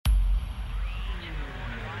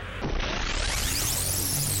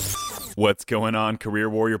What's going on, Career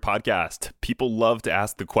Warrior Podcast? People love to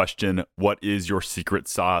ask the question, what is your secret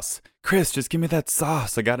sauce? Chris, just give me that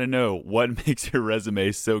sauce. I got to know what makes your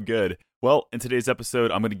resume so good. Well, in today's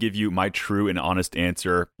episode, I'm going to give you my true and honest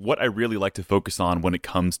answer, what I really like to focus on when it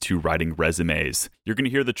comes to writing resumes. You're going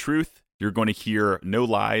to hear the truth. You're going to hear no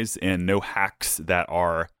lies and no hacks that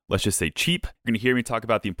are, let's just say, cheap. You're going to hear me talk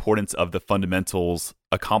about the importance of the fundamentals,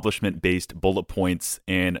 accomplishment-based bullet points,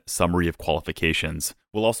 and summary of qualifications.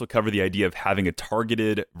 We'll also cover the idea of having a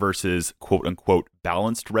targeted versus quote-unquote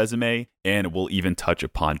balanced resume, and we'll even touch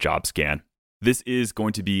upon JobScan. This is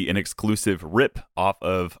going to be an exclusive rip off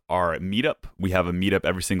of our meetup. We have a meetup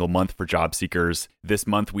every single month for job seekers. This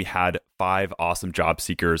month, we had 5 awesome job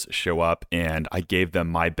seekers show up, and I gave them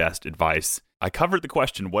my best advice. I covered the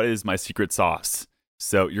question, what is my secret sauce?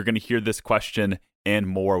 So you're going to hear this question and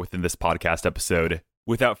more within this podcast episode.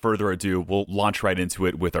 Without further ado, we'll launch right into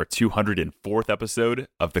it with our 204th episode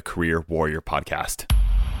of the Career Warrior Podcast.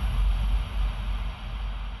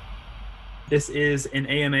 This is an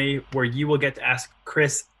AMA where you will get to ask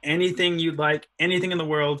Chris anything you'd like, anything in the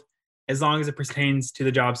world, as long as it pertains to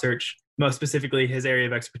the job search, most specifically his area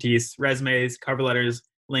of expertise, resumes, cover letters,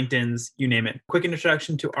 LinkedIn's, you name it. Quick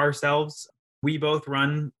introduction to ourselves. We both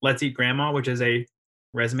run Let's Eat Grandma, which is a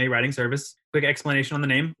resume writing service. Quick explanation on the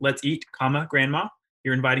name, Let's Eat, Grandma.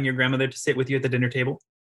 You're inviting your grandmother to sit with you at the dinner table.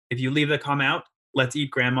 If you leave the comma out, Let's Eat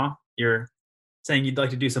Grandma, you're saying you'd like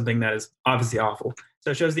to do something that is obviously awful. So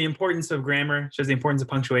it shows the importance of grammar, shows the importance of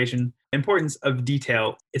punctuation, importance of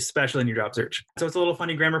detail, especially in your job search. So it's a little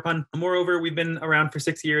funny grammar pun. Moreover, we've been around for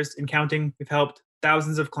 6 years and counting. We've helped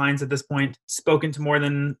thousands of clients at this point, spoken to more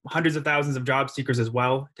than hundreds of thousands of job seekers as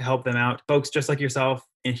well to help them out. Folks just like yourself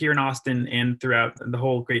and here in Austin and throughout the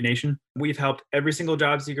whole great nation. We've helped every single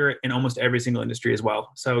job seeker in almost every single industry as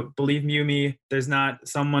well. So believe you me, there's not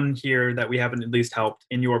someone here that we haven't at least helped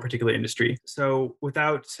in your particular industry. So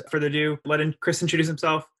without further ado, let Chris introduce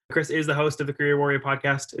himself. Chris is the host of the Career Warrior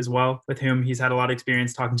Podcast as well, with whom he's had a lot of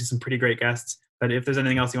experience talking to some pretty great guests. But if there's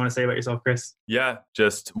anything else you want to say about yourself, Chris? Yeah,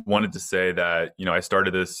 just wanted to say that, I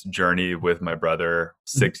started this journey with my brother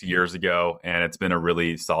 6 years ago, and it's been a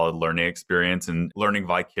really solid learning experience and learning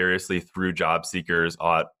vicariously through job seekers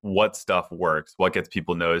on what stuff works, what gets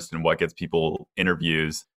people noticed, and what gets people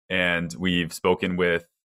interviews. And we've spoken with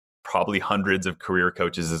probably hundreds of career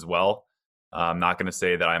coaches as well. I'm not going to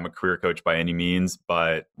say that I'm a career coach by any means,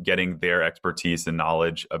 but getting their expertise and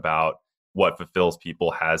knowledge about what fulfills people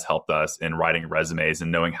has helped us in writing resumes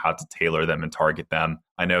and knowing how to tailor them and target them.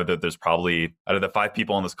 I know that there's probably, out of the 5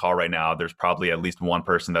 people on this call right now, there's probably at least one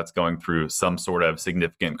person that's going through some sort of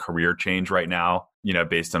significant career change right now,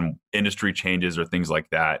 based on industry changes or things like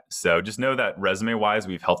that. So just know that resume-wise,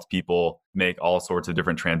 we've helped people make all sorts of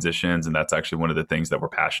different transitions, and that's actually one of the things that we're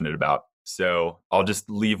passionate about. So I'll just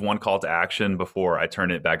leave one call to action before I turn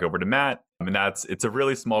it back over to Matt. It's a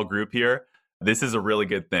really small group here. This is a really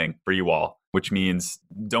good thing for you all, which means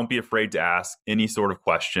don't be afraid to ask any sort of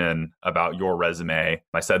question about your resume.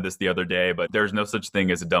 I said this the other day, but there's no such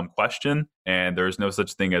thing as a dumb question, and there's no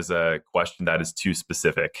such thing as a question that is too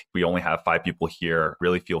specific. We only have 5 people here.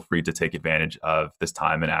 Really feel free to take advantage of this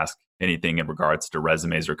time and ask anything in regards to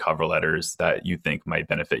resumes or cover letters that you think might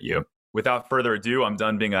benefit you. Without further ado, I'm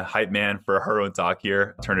done being a hype man for her own talk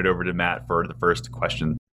here. Turn it over to Matt for the first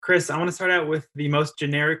question. Chris, I want to start out with the most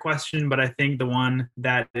generic question, but I think the one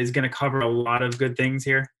that is going to cover a lot of good things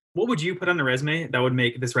here. What would you put on the resume that would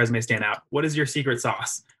make this resume stand out? What is your secret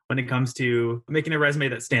sauce when it comes to making a resume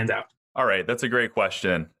that stands out? All right, that's a great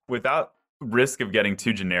question. Without risk of getting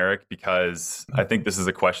too generic, because I think this is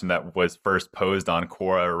a question that was first posed on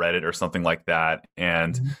Quora or Reddit or something like that.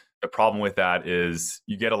 And the problem with that is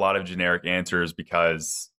you get a lot of generic answers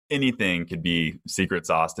because anything could be secret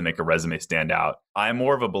sauce to make a resume stand out. I'm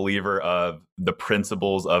more of a believer of the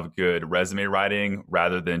principles of good resume writing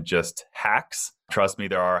rather than just hacks. Trust me,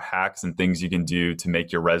 there are hacks and things you can do to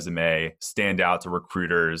make your resume stand out to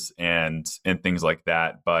recruiters and things like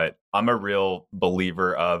that. But I'm a real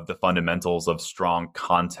believer of the fundamentals of strong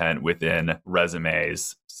content within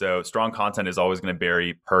resumes. So strong content is always going to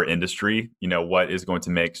vary per industry. What is going to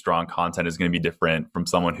make strong content is going to be different from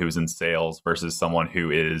someone who's in sales versus someone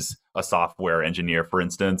who is a software engineer, for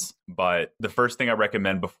instance. But the first thing I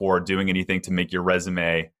recommend before doing anything to make your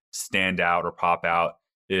resume stand out or pop out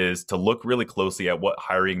is to look really closely at what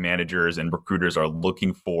hiring managers and recruiters are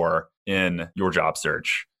looking for in your job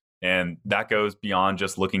search. And that goes beyond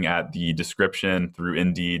just looking at the description through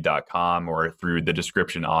Indeed.com or through the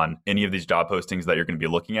description on any of these job postings that you're going to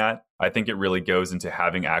be looking at. I think it really goes into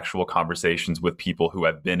having actual conversations with people who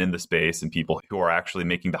have been in the space and people who are actually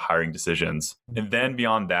making the hiring decisions. And then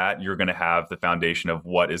beyond that, you're going to have the foundation of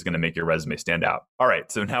what is going to make your resume stand out. All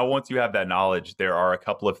right. So now once you have that knowledge, there are a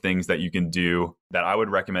couple of things that you can do that I would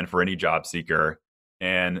recommend for any job seeker.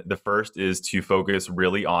 And the first is to focus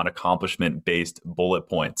really on accomplishment-based bullet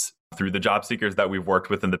points. Through the job seekers that we've worked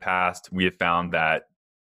with in the past, we have found that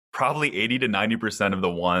probably 80 to 90% of the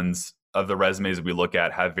ones of the resumes we look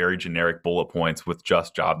at have very generic bullet points with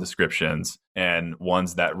just job descriptions and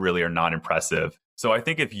ones that really are not impressive. So I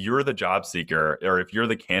think if you're the job seeker or if you're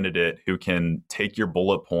the candidate who can take your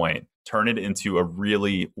bullet point, turn it into a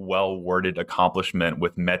really well-worded accomplishment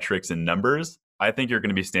with metrics and numbers, I think you're going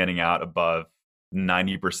to be standing out above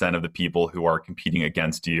 90% of the people who are competing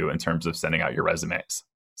against you in terms of sending out your resumes.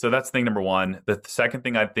 So that's thing number one. The second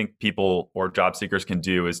thing I think people or job seekers can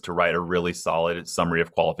do is to write a really solid summary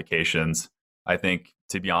of qualifications. I think,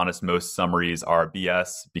 to be honest, most summaries are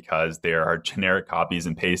BS because there are generic copies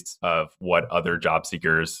and pastes of what other job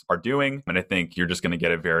seekers are doing. And I think you're just going to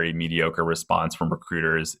get a very mediocre response from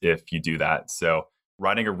recruiters if you do that. So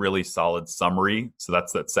writing a really solid summary, so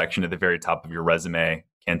that's that section at the very top of your resume,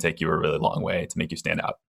 can take you a really long way to make you stand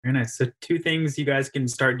out. Very nice. So 2 things you guys can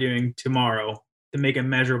start doing tomorrow to make a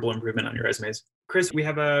measurable improvement on your resumes. Chris, we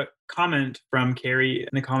have a comment from Carrie in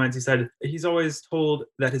the comments. He said he's always told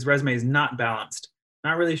that his resume is not balanced.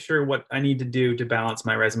 Not really sure what I need to do to balance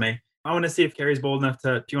my resume. I want to see if Carrie's bold enough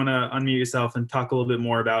to, if you want to unmute yourself and talk a little bit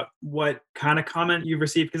more about what kind of comment you've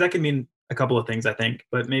received, because that can mean a couple of things, I think,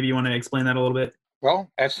 but maybe you want to explain that a little bit.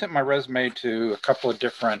 Well, I've sent my resume to a couple of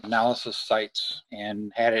different analysis sites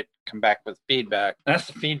and had it come back with feedback. That's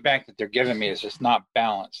the feedback that they're giving me is just not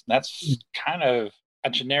balanced. That's kind of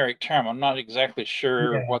a generic term. I'm not exactly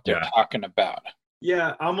sure what they're talking about.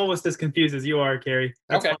 Yeah, I'm almost as confused as you are, Carrie.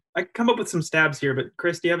 That's okay. Fine. I come up with some stabs here, but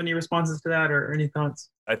Chris, do you have any responses to that or any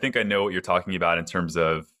thoughts? I think I know what you're talking about in terms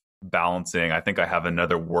of balancing. I think I have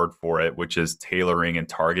another word for it, which is tailoring and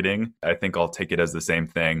targeting. I think I'll take it as the same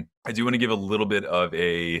thing. I do want to give a little bit of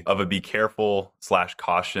a be careful /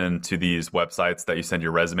 caution to these websites that you send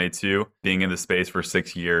your resume to. Being in the space for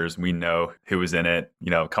 6 years, we know who is in it.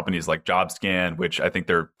 You know, companies like JobScan, which I think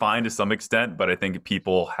they're fine to some extent, but I think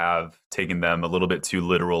people have taken them a little bit too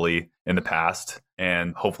literally in the past.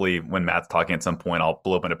 And hopefully when Matt's talking at some point, I'll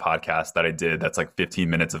blow up in a podcast that I did that's like 15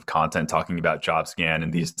 minutes of content talking about JobScan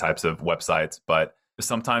and these types of websites. But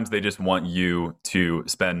sometimes they just want you to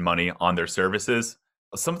spend money on their services.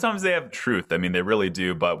 Sometimes they have truth. I mean, they really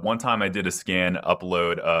do. But one time I did a scan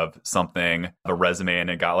upload of something, a resume, and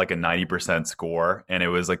it got like a 90% score. And it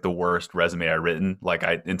was like the worst resume I written. Like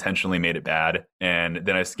I intentionally made it bad. And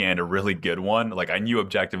then I scanned a really good one. Like I knew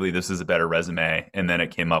objectively this is a better resume. And then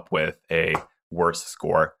it came up with a worse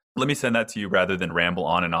score. Let me send that to you rather than ramble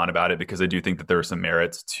on and on about it, because I do think that there are some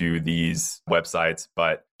merits to these websites.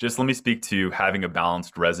 But just let me speak to having a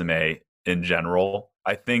balanced resume in general.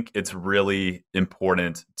 I think it's really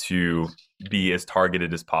important to be as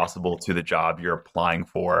targeted as possible to the job you're applying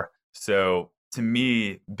for. So to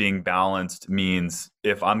me, being balanced means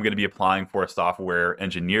if I'm going to be applying for a software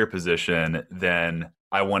engineer position, then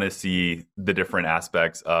I want to see the different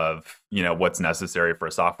aspects of, you know, what's necessary for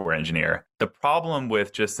a software engineer. The problem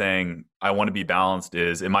with just saying I want to be balanced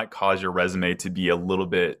is it might cause your resume to be a little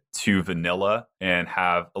bit too vanilla and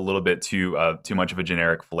have a little bit too much of a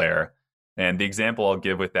generic flair. And the example I'll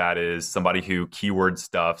give with that is somebody who keyword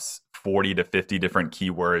stuffs 40 to 50 different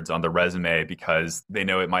keywords on the resume because they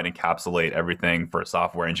know it might encapsulate everything for a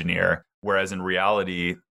software engineer. Whereas in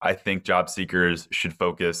reality, I think job seekers should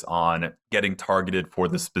focus on getting targeted for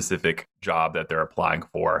the specific job that they're applying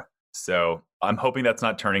for. So I'm hoping that's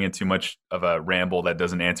not turning into much of a ramble that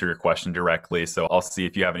doesn't answer your question directly. So I'll see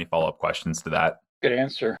if you have any follow-up questions to that. Good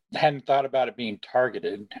answer. I hadn't thought about it being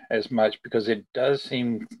targeted as much because it does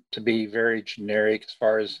seem to be very generic as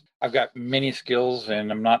far as I've got many skills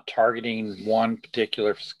and I'm not targeting one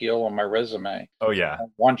particular skill on my resume. Oh, yeah.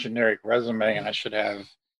 One generic resume and I should have.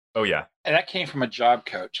 Oh, yeah. And that came from a job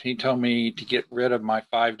coach. He told me to get rid of my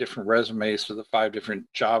 5 different resumes for the 5 different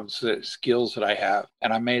jobs, skills that I have.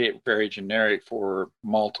 And I made it very generic for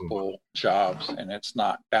multiple jobs. And it's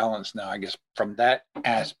not balanced now, I guess, from that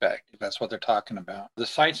aspect, if that's what they're talking about. The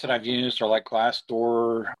sites that I've used are like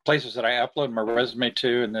Glassdoor, places that I upload my resume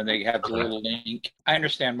to, and then they have the little link. I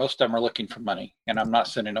understand most of them are looking for money, and I'm not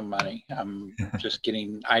sending them money. I'm just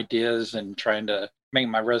getting ideas and trying to make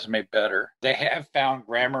my resume better. They have found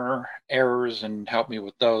grammar errors and helped me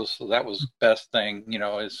with those. So that was the best thing. You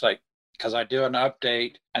know, it's like because I do an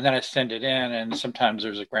update and then I send it in, and sometimes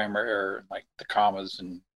there's a grammar error, like the commas,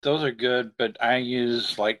 and those are good. But I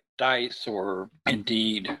use like Dice or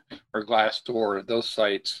Indeed or Glassdoor, those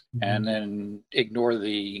sites, and then ignore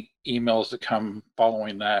the emails that come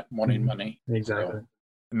following that wanting money. Exactly. So,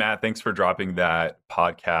 Matt, thanks for dropping that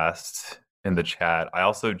podcast in the chat. I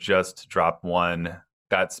also just dropped one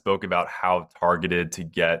that spoke about how targeted to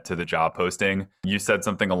get to the job posting. You said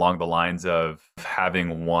something along the lines of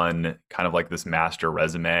having one kind of like this master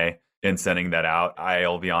resume and sending that out.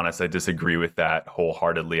 I'll be honest, I disagree with that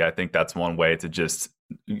wholeheartedly. I think that's one way to just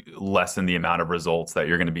lessen the amount of results that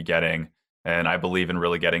you're going to be getting. And I believe in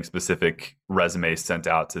really getting specific resumes sent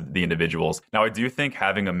out to the individuals. Now, I do think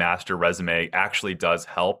having a master resume actually does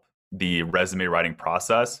help the resume writing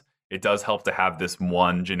process. It does help to have this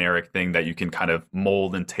one generic thing that you can kind of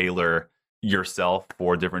mold and tailor yourself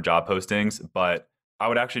for different job postings. But I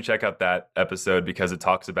would actually check out that episode because it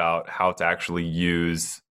talks about how to actually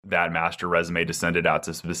use that master resume to send it out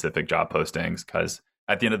to specific job postings. Because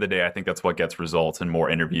at the end of the day, I think that's what gets results and more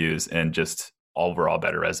interviews and just overall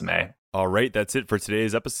better resume. All right, that's it for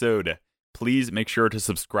today's episode. Please make sure to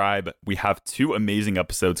subscribe. We have 2 amazing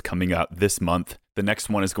episodes coming out this month. The next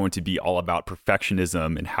one is going to be all about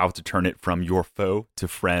perfectionism and how to turn it from your foe to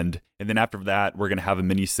friend. And then after that, we're going to have a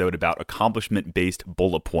mini-sode about accomplishment-based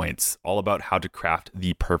bullet points, all about how to craft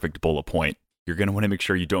the perfect bullet point. You're going to want to make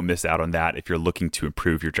sure you don't miss out on that if you're looking to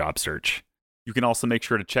improve your job search. You can also make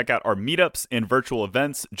sure to check out our meetups and virtual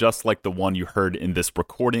events, just like the one you heard in this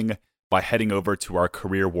recording, by heading over to our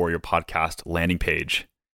Career Warrior Podcast landing page.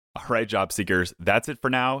 All right, job seekers, that's it for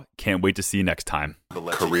now. Can't wait to see you next time.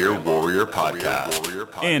 Career Warrior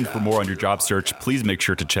Podcast. And for more on your job search, please make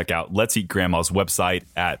sure to check out Let's Eat Grandma's website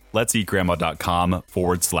at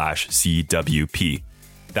letseatgrandma.com/CWP.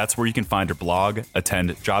 That's where you can find her blog,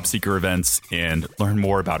 attend job seeker events, and learn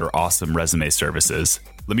more about her awesome resume services.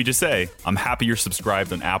 Let me just say, I'm happy you're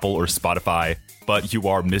subscribed on Apple or Spotify, but you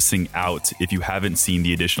are missing out if you haven't seen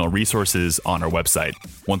the additional resources on our website.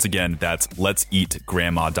 Once again, that's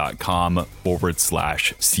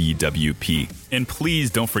letseatgrandma.com/CWP. And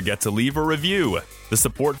please don't forget to leave a review. The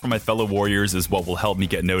support from my fellow warriors is what will help me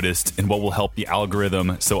get noticed and what will help the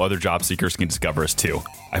algorithm so other job seekers can discover us too.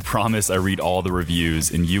 I promise I read all the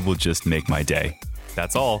reviews and you will just make my day.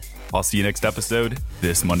 That's all. I'll see you next episode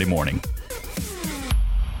this Monday morning.